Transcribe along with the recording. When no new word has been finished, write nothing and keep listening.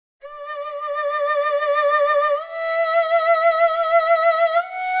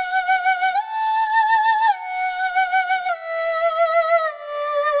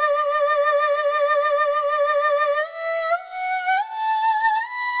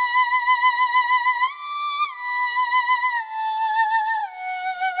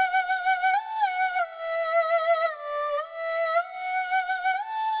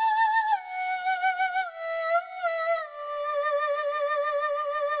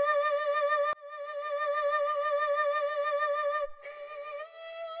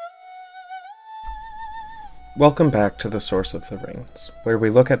Welcome back to The Source of the Rings, where we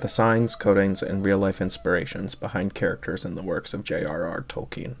look at the signs, codings, and real-life inspirations behind characters in the works of J.R.R.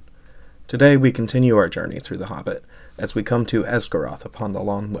 Tolkien. Today we continue our journey through The Hobbit, as we come to Esgaroth upon the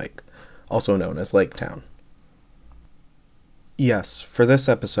Long Lake, also known as Lake Town. Yes, for this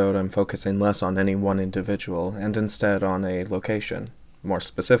episode I'm focusing less on any one individual, and instead on a location, more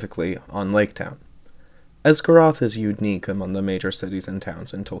specifically on Lake Town. Esgaroth is unique among the major cities and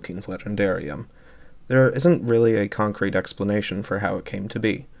towns in Tolkien's Legendarium. There isn't really a concrete explanation for how it came to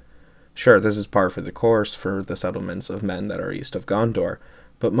be. Sure, this is par for the course for the settlements of men that are east of Gondor,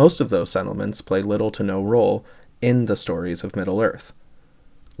 but most of those settlements play little to no role in the stories of Middle-earth.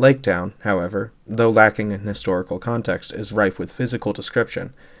 Lake Town, however, though lacking in historical context, is ripe with physical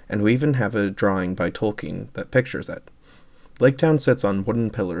description, and we even have a drawing by Tolkien that pictures it. Lake Town sits on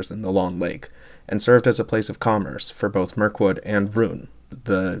wooden pillars in the Long Lake, and served as a place of commerce for both Mirkwood and Rhûn,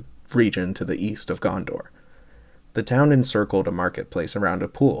 the region to the east of Gondor. The town encircled a marketplace around a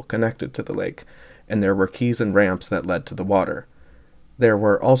pool connected to the lake, and there were quays and ramps that led to the water. There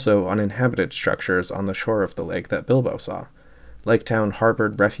were also uninhabited structures on the shore of the lake that Bilbo saw. Lake Town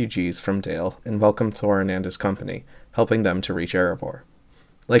harbored refugees from Dale and welcomed Thorin and his company, helping them to reach Erebor.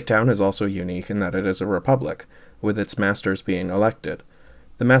 Lake Town is also unique in that it is a republic, with its masters being elected.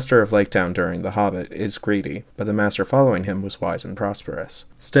 The master of Lake Town during The Hobbit is greedy, but the master following him was wise and prosperous.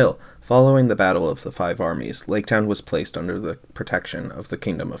 Still, following the Battle of the Five Armies, Lake Town was placed under the protection of the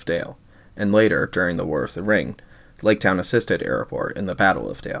Kingdom of Dale, and later, during the War of the Ring, Lake Town assisted Erebor in the Battle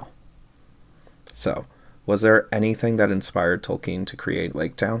of Dale. So, was there anything that inspired Tolkien to create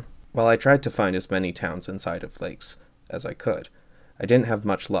Lake Town? Well, I tried to find as many towns inside of lakes as I could. I didn't have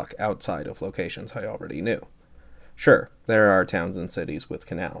much luck outside of locations I already knew. Sure, there are towns and cities with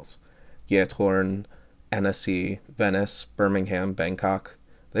canals. Giethoorn, Annecy, Venice, Birmingham, Bangkok.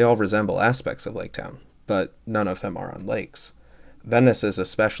 They all resemble aspects of Lake Town, but none of them are on lakes. Venice is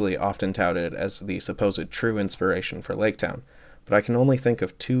especially often touted as the supposed true inspiration for Lake Town, but I can only think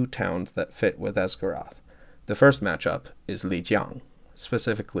of two towns that fit with Esgaroth. The first matchup is Lijiang,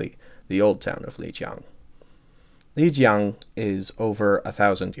 specifically the old town of Lijiang. Lijiang is over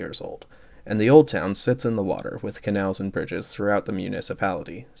 1,000 years old, and the old town sits in the water with canals and bridges throughout the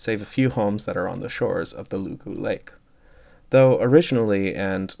municipality, save a few homes that are on the shores of the Lugu Lake. Though originally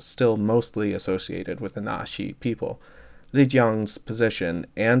and still mostly associated with the Laoshi people, Lijiang's position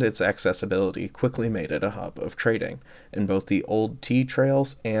and its accessibility quickly made it a hub of trading in both the old tea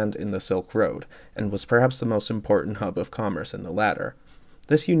trails and in the Silk Road, and was perhaps the most important hub of commerce in the latter.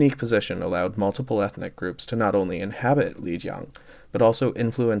 This unique position allowed multiple ethnic groups to not only inhabit Lijiang, but also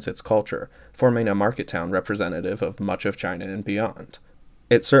influence its culture, forming a market town representative of much of China and beyond.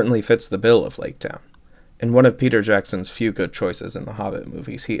 It certainly fits the bill of Lake Town. In one of Peter Jackson's few good choices in the Hobbit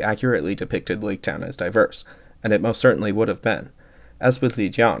movies, he accurately depicted Lake Town as diverse, and it most certainly would have been. As with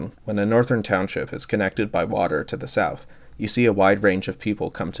Lijiang, when a northern township is connected by water to the south, you see a wide range of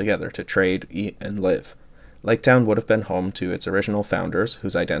people come together to trade, eat, and live. Lake Town would have been home to its original founders,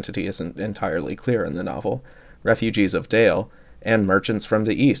 whose identity isn't entirely clear in the novel, refugees of Dale, and merchants from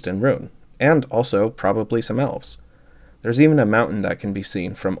the east in Rhûn, and also probably some elves. There's even a mountain that can be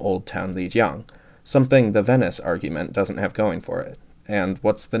seen from Old Town Lijiang, something the Venice argument doesn't have going for it. And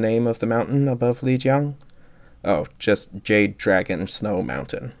what's the name of the mountain above Lijiang? Oh, just Jade Dragon Snow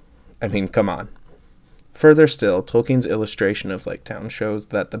Mountain. I mean, come on. Further still, Tolkien's illustration of Lake Town shows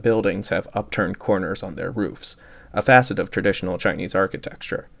that the buildings have upturned corners on their roofs, a facet of traditional Chinese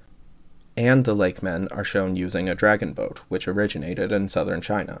architecture. And the lakemen are shown using a dragon boat, which originated in southern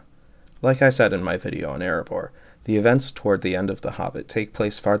China. Like I said in my video on Erebor, the events toward the end of The Hobbit take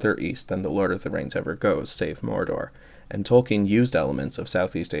place farther east than The Lord of the Rings ever goes, save Mordor, and Tolkien used elements of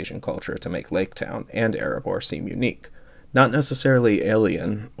Southeast Asian culture to make Lake Town and Erebor seem unique. Not necessarily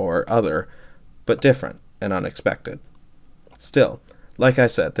alien or other, but different and unexpected. Still, like I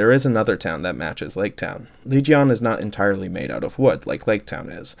said, there is another town that matches Lake Town. Lijiang is not entirely made out of wood like Lake Town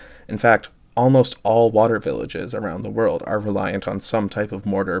is. In fact, almost all water villages around the world are reliant on some type of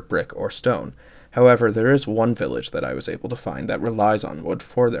mortar, brick, or stone. However, there is one village that I was able to find that relies on wood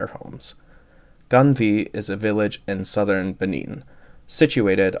for their homes. Ganvi is a village in southern Benin,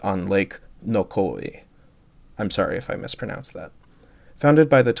 situated on Lake Nokoi. I'm sorry if I mispronounced that. Founded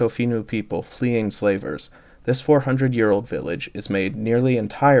by the Tofinu people fleeing slavers, this 400-year-old village is made nearly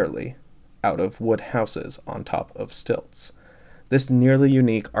entirely out of wood houses on top of stilts. This nearly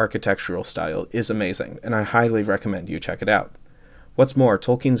unique architectural style is amazing, and I highly recommend you check it out. What's more,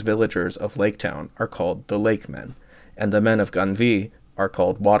 Tolkien's villagers of Lake Town are called the Lakemen, and the men of Ganvi are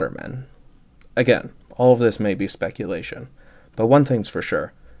called Watermen. Again, all of this may be speculation, but one thing's for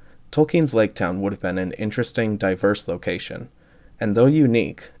sure. Tolkien's Lake Town would have been an interesting, diverse location, and though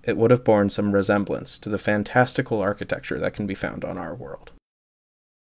unique, it would have borne some resemblance to the fantastical architecture that can be found on our world.